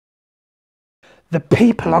The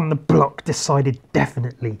people on the block decided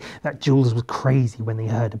definitely that Jules was crazy when they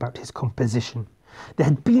heard about his composition. There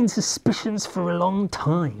had been suspicions for a long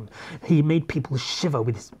time. He made people shiver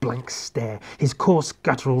with his blank stare. His coarse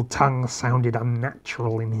guttural tongue sounded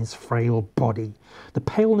unnatural in his frail body. The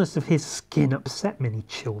paleness of his skin upset many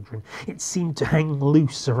children. It seemed to hang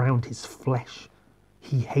loose around his flesh.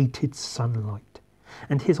 He hated sunlight,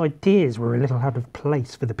 and his ideas were a little out of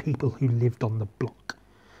place for the people who lived on the block.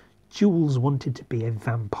 Jules wanted to be a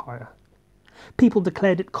vampire. People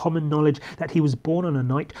declared it common knowledge that he was born on a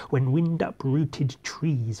night when wind uprooted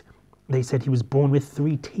trees. They said he was born with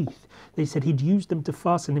 3 teeth. They said he'd used them to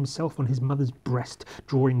fasten himself on his mother's breast,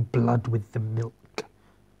 drawing blood with the milk.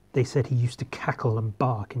 They said he used to cackle and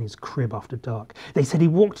bark in his crib after dark. They said he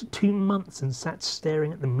walked 2 months and sat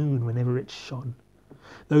staring at the moon whenever it shone.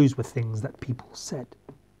 Those were things that people said.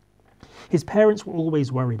 His parents were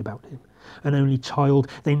always worried about him. An only child,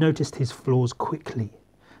 they noticed his flaws quickly.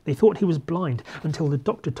 They thought he was blind until the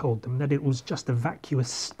doctor told them that it was just a vacuous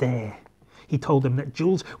stare. He told them that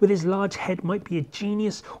Jules, with his large head, might be a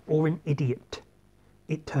genius or an idiot.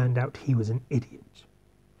 It turned out he was an idiot.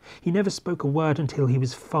 He never spoke a word until he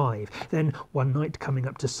was 5. Then, one night coming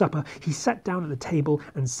up to supper, he sat down at the table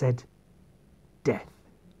and said, "Death."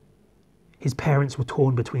 His parents were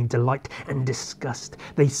torn between delight and disgust.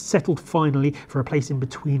 They settled finally for a place in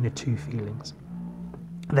between the two feelings.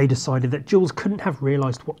 They decided that Jules couldn't have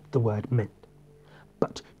realised what the word meant.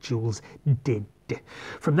 But Jules did.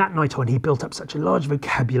 From that night on, he built up such a large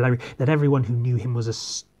vocabulary that everyone who knew him was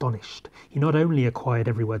astonished. He not only acquired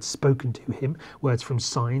every word spoken to him, words from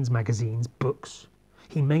signs, magazines, books,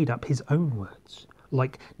 he made up his own words,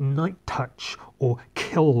 like night touch or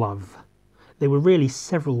kill love. They were really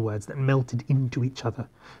several words that melted into each other.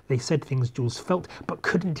 They said things Jules felt but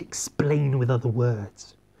couldn't explain with other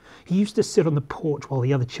words. He used to sit on the porch while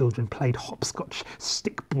the other children played hopscotch,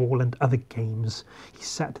 stickball and other games. He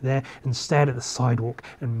sat there and stared at the sidewalk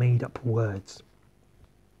and made up words.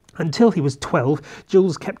 Until he was 12,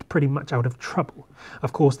 Jules kept pretty much out of trouble.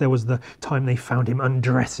 Of course, there was the time they found him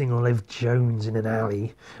undressing Olive Jones in an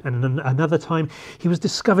alley, and another time he was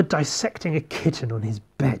discovered dissecting a kitten on his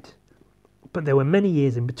bed. But there were many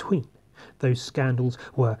years in between. Those scandals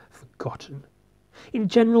were forgotten. In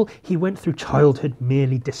general, he went through childhood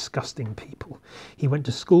merely disgusting people. He went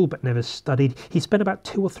to school but never studied. He spent about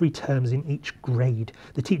 2 or 3 terms in each grade.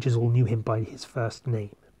 The teachers all knew him by his first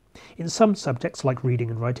name. In some subjects, like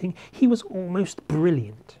reading and writing, he was almost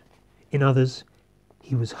brilliant. In others,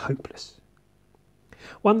 he was hopeless.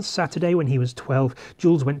 One Saturday when he was 12,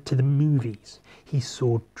 Jules went to the movies. He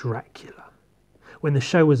saw Dracula. When the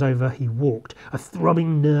show was over, he walked, a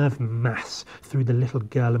throbbing nerve mass, through the little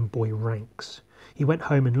girl and boy ranks. He went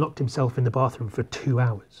home and locked himself in the bathroom for 2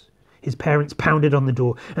 hours. His parents pounded on the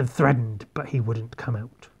door and threatened, but he wouldn't come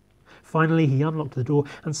out. Finally, he unlocked the door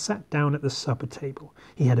and sat down at the supper table.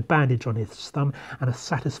 He had a bandage on his thumb and a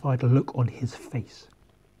satisfied look on his face.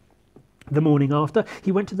 The morning after,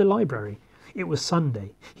 he went to the library. It was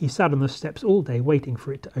Sunday. He sat on the steps all day waiting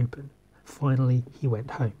for it to open. Finally, he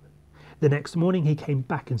went home. The next morning he came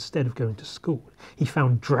back instead of going to school. He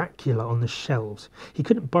found Dracula on the shelves. He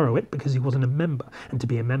couldn't borrow it because he wasn't a member, and to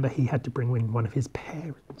be a member he had to bring in one of his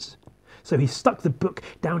parents. So he stuck the book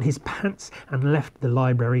down his pants and left the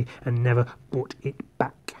library and never brought it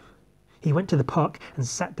back. He went to the park and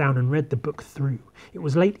sat down and read the book through. It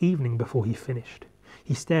was late evening before he finished.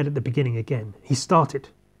 He stared at the beginning again. He started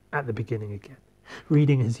at the beginning again,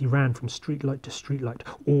 reading as he ran from streetlight to streetlight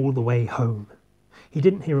all the way home. He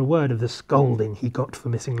didn't hear a word of the scolding he got for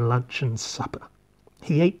missing lunch and supper.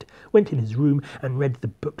 He ate, went in his room and read the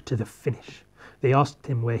book to the finish. They asked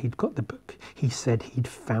him where he'd got the book. He said he'd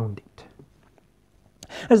found it.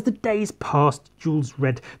 As the days passed, Jules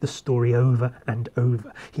read the story over and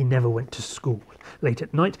over. He never went to school. Late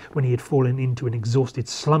at night, when he had fallen into an exhausted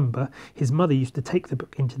slumber, his mother used to take the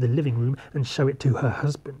book into the living room and show it to her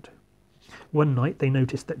husband. One night they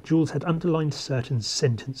noticed that Jules had underlined certain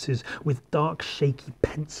sentences with dark, shaky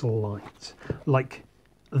pencil lines, like,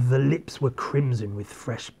 "The lips were crimson with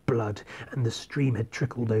fresh blood, and the stream had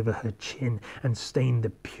trickled over her chin and stained the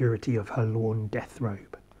purity of her lawn death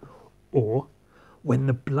robe." Or, "When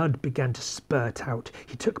the blood began to spurt out,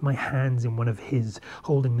 he took my hands in one of his,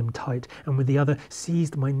 holding them tight, and with the other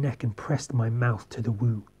seized my neck and pressed my mouth to the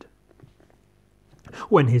wound."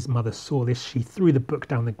 When his mother saw this, she threw the book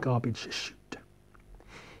down the garbage chute.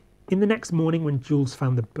 In the next morning, when Jules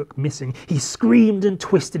found the book missing, he screamed and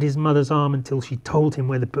twisted his mother's arm until she told him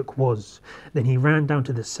where the book was. Then he ran down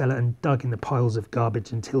to the cellar and dug in the piles of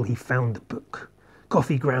garbage until he found the book.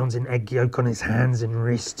 Coffee grounds and egg yolk on his hands and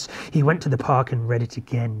wrists. He went to the park and read it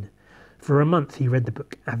again. For a month he read the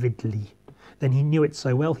book avidly. Then he knew it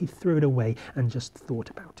so well he threw it away and just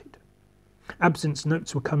thought about it. Absence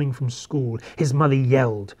notes were coming from school. His mother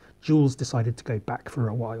yelled. Jules decided to go back for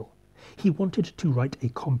a while. He wanted to write a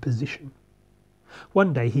composition.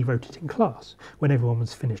 One day he wrote it in class. When everyone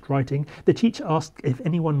was finished writing, the teacher asked if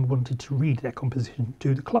anyone wanted to read their composition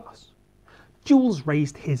to the class. Jules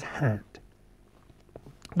raised his hand.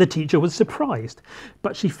 The teacher was surprised,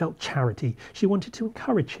 but she felt charity. She wanted to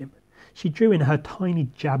encourage him. She drew in her tiny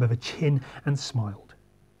jab of a chin and smiled.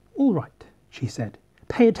 "All right," she said.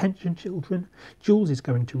 "Pay attention, children. Jules is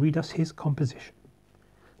going to read us his composition."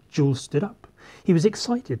 Jules stood up. He was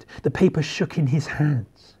excited. The paper shook in his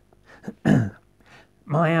hands.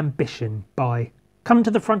 "My Ambition" by... "Come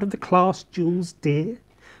to the front of the class, Jules, dear."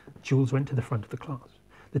 Jules went to the front of the class.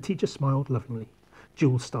 The teacher smiled lovingly.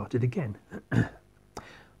 Jules started again.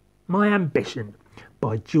 "My Ambition"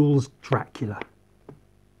 by Jules Dracula.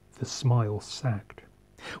 The smile sagged.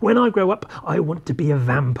 "When I grow up, I want to be a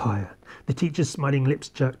vampire." The teacher's smiling lips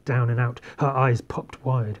jerked down and out. Her eyes popped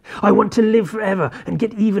wide. "I want to live forever and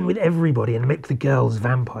get even with everybody and make the girls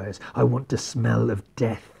vampires. I want to smell of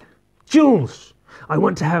death." "Jules, I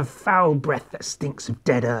want to have foul breath that stinks of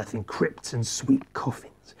dead earth and crypts and sweet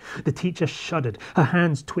coffins." The teacher shuddered. Her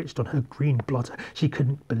hands twitched on her green blotter. She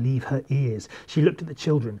couldn't believe her ears. She looked at the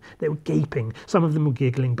children. They were gaping. Some of them were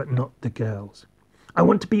giggling, but not the girls. "I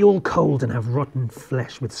want to be all cold and have rotten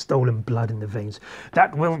flesh with stolen blood in the veins.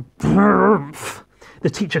 That will..." The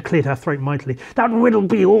teacher cleared her throat mightily. "That will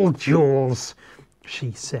be all, Jules,"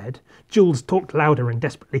 she said. Jules talked louder and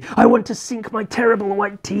desperately. "I want to sink my terrible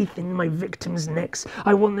white teeth in my victims' necks.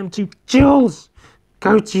 I want them to..." "Jules!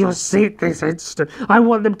 Go to your seat this instant. I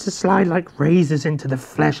want them to slide like razors into the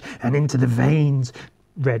flesh and into the veins,"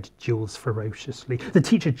 read Jules ferociously. The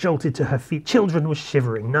teacher jolted to her feet. Children were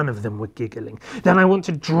shivering. None of them were giggling. "Then I want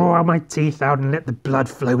to draw my teeth out and let the blood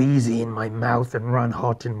flow easy in my mouth and run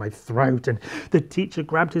hot in my throat." And the teacher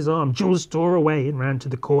grabbed his arm. Jules tore away and ran to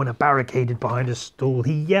the corner, barricaded behind a stool.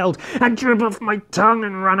 He yelled, "And drip off my tongue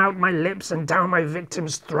and run out my lips and down my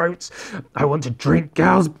victims' throats. I want to drink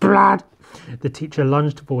girls' blood." The teacher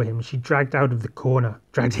lunged for him. She dragged him out of the corner.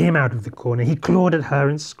 He clawed at her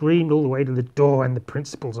and screamed all the way to the door and the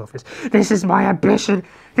principal's office. "This is my ambition!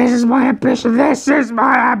 This is my ambition! This is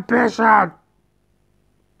my ambition!"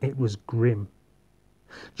 It was grim.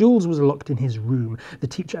 Jules was locked in his room. The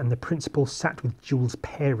teacher and the principal sat with Jules'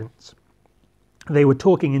 parents. They were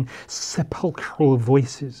talking in sepulchral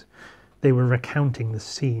voices. They were recounting the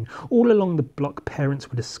scene. All along the block, parents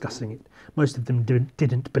were discussing it. Most of them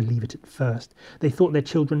didn't believe it at first. They thought their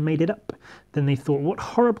children made it up. Then they thought what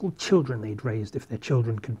horrible children they'd raised if their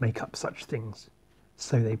children could make up such things.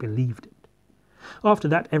 So they believed it. After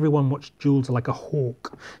that, everyone watched Jules like a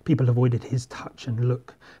hawk. People avoided his touch and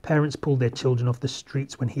look. Parents pulled their children off the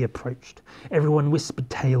streets when he approached. Everyone whispered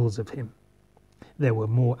tales of him. There were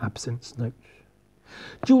more absence notes.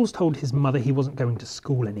 Jules told his mother he wasn't going to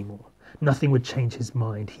school anymore. Nothing would change his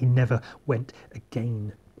mind. He never went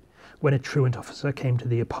again. When a truant officer came to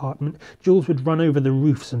the apartment, Jules would run over the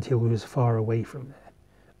roofs until he was far away from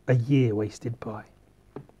there. A year wasted by.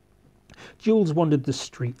 Jules wandered the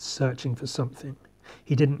streets searching for something.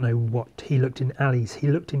 He didn't know what. He looked in alleys. He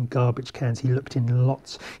looked in garbage cans. He looked in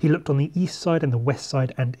lots. He looked on the east side and the west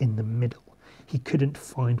side and in the middle. He couldn't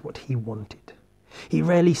find what he wanted. He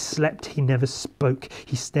rarely slept. He never spoke.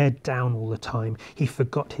 He stared down all the time. He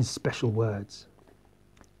forgot his special words.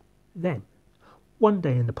 Then, one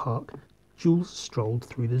day in the park, Jules strolled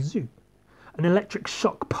through the zoo. An electric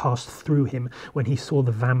shock passed through him when he saw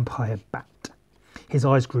the vampire bat. His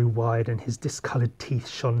eyes grew wide and his discoloured teeth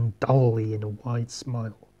shone dully in a wide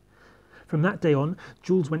smile. From that day on,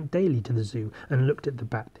 Jules went daily to the zoo and looked at the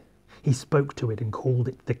bat. He spoke to it and called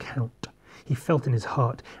it the Count. He felt in his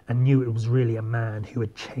heart and knew it was really a man who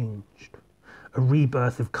had changed. A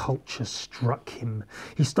rebirth of culture struck him.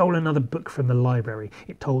 He stole another book from the library.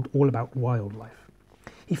 It told all about wildlife.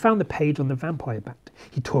 He found the page on the vampire bat.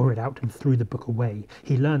 He tore it out and threw the book away.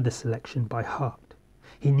 He learned the selection by heart.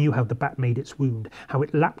 He knew how the bat made its wound, how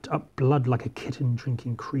it lapped up blood like a kitten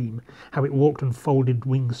drinking cream, how it walked on folded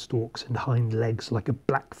wing stalks and hind legs like a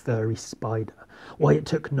black furry spider, why it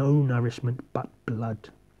took no nourishment but blood.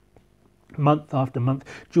 Month after month,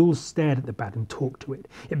 Jules stared at the bat and talked to it.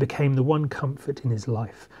 It became the one comfort in his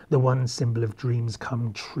life, the one symbol of dreams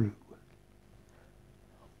come true.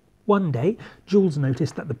 One day, Jules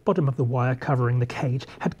noticed that the bottom of the wire covering the cage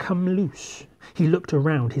had come loose. He looked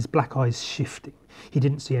around, his black eyes shifting. He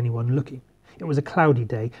didn't see anyone looking. It was a cloudy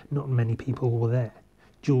day, not many people were there.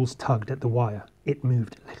 Jules tugged at the wire. It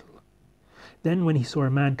moved a little. Then when he saw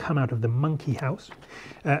a man come out of the monkey house,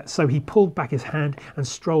 so he pulled back his hand and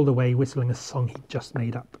strolled away whistling a song he'd just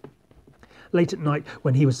made up. Late at night,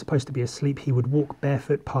 when he was supposed to be asleep, he would walk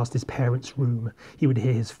barefoot past his parents' room. He would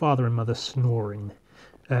hear his father and mother snoring.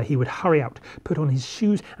 He would hurry out, put on his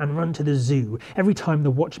shoes and run to the zoo. Every time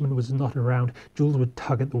the watchman was not around, Jules would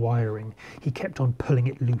tug at the wiring. He kept on pulling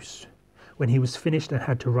it loose. When he was finished and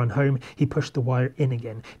had to run home, he pushed the wire in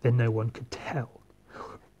again, then no one could tell.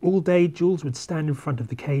 All day, Jules would stand in front of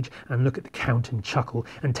the cage and look at the Count and chuckle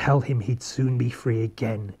and tell him he'd soon be free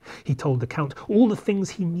again. He told the Count all the things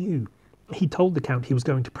he knew. He told the Count he was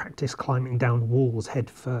going to practice climbing down walls head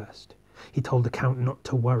first. He told the Count not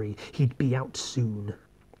to worry, he'd be out soon.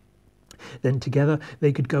 Then together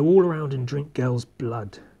they could go all around and drink girls'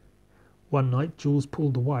 blood. One night Jules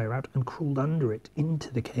pulled the wire out and crawled under it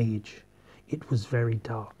into the cage. It was very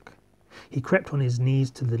dark. He crept on his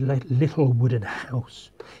knees to the little wooden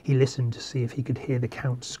house. He listened to see if he could hear the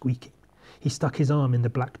Count squeaking. He stuck his arm in the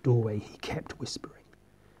black doorway. He kept whispering.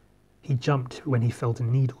 He jumped when he felt a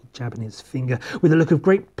needle jab in his finger. With a look of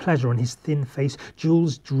great pleasure on his thin face,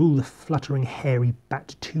 Jules drew the fluttering hairy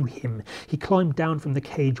bat to him. He climbed down from the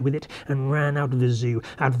cage with it and ran out of the zoo,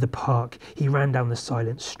 out of the park. He ran down the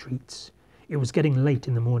silent streets. It was getting late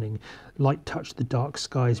in the morning. Light touched the dark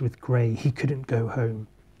skies with grey. He couldn't go home.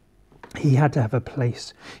 He had to have a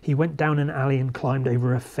place. He went down an alley and climbed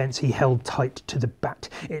over a fence. He held tight to the bat.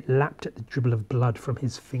 It lapped at the dribble of blood from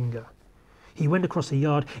his finger. He went across a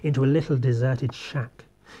yard into a little deserted shack.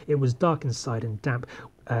 It was dark inside and damp.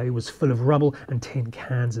 It was full of rubble and tin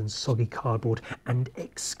cans and soggy cardboard and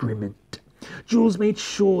excrement. Jules made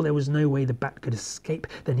sure there was no way the bat could escape.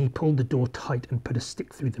 Then he pulled the door tight and put a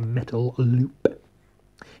stick through the metal loop.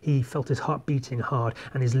 He felt his heart beating hard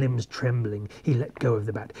and his limbs trembling. He let go of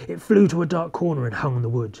the bat. It flew to a dark corner and hung on the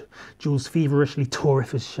wood. Jules feverishly tore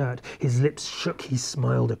off his shirt. His lips shook. He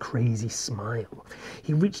smiled a crazy smile.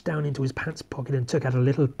 He reached down into his pants pocket and took out a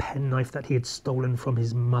little penknife that he had stolen from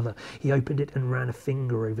his mother. He opened it and ran a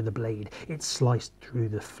finger over the blade. It sliced through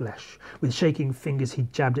the flesh. With shaking fingers, he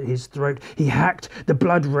jabbed at his throat. He hacked. The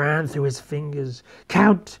blood ran through his fingers.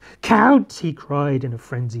 "Count! Count!" he cried in a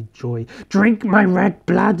frenzied joy. "Drink my red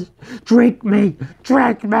blood! Drink me!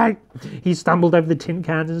 Drink me!" He stumbled over the tin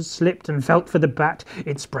cans and slipped and felt for the bat.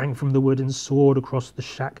 It sprang from the wood and soared across the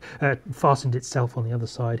shack, fastened itself on the other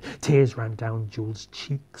side. Tears ran down Jules'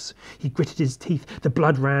 cheeks. He gritted his teeth. The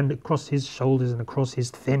blood ran across his shoulders and across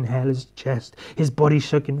his thin, hairless chest. His body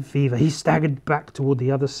shook in fever. He staggered back toward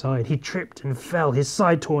the other side. He tripped and fell, his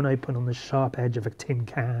side torn open on the sharp edge of a tin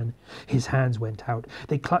can. His hands went out.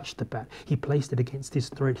 They clutched the bat. He placed it against his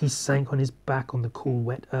throat. He sank on his back on the cool,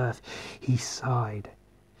 wet earth. He sighed.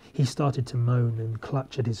 He started to moan and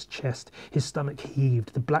clutch at his chest. His stomach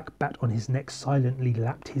heaved. The black bat on his neck silently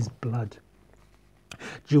lapped his blood.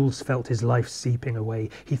 Jules felt his life seeping away.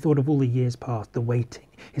 He thought of all the years past, the waiting,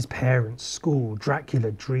 his parents, school,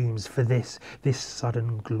 Dracula, dreams for this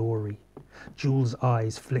sudden glory. Jules'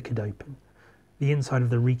 eyes flickered open. The inside of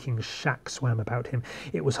the reeking shack swam about him.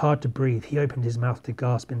 It was hard to breathe. He opened his mouth to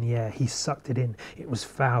gasp in the air. He sucked it in. It was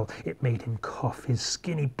foul. It made him cough. His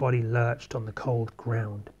skinny body lurched on the cold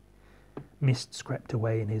ground. Mist crept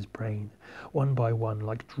away in his brain, one by one,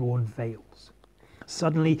 like drawn veils.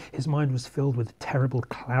 Suddenly, his mind was filled with terrible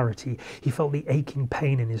clarity. He felt the aching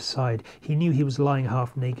pain in his side. He knew he was lying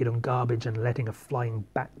half naked on garbage and letting a flying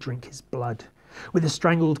bat drink his blood. With a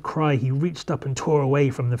strangled cry, he reached up and tore away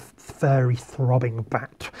from the furry, throbbing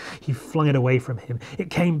bat. He flung it away from him. It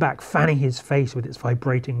came back, fanning his face with its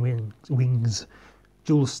vibrating wings.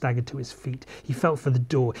 Jules staggered to his feet. He felt for the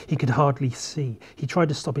door. He could hardly see. He tried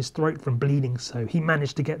to stop his throat from bleeding so. He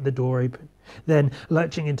managed to get the door open. Then,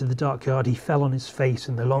 lurching into the dark yard, he fell on his face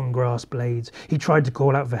in the long grass blades. He tried to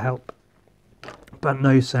call out for help, but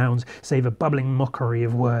no sounds, save a bubbling mockery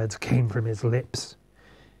of words, came from his lips.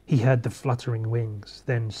 He heard the fluttering wings.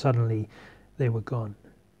 Then, suddenly, they were gone.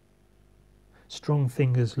 Strong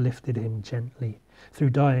fingers lifted him gently.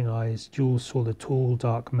 Through dying eyes, Jules saw the tall,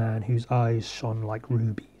 dark man whose eyes shone like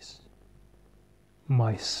rubies.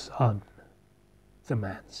 "My son," the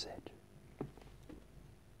man said.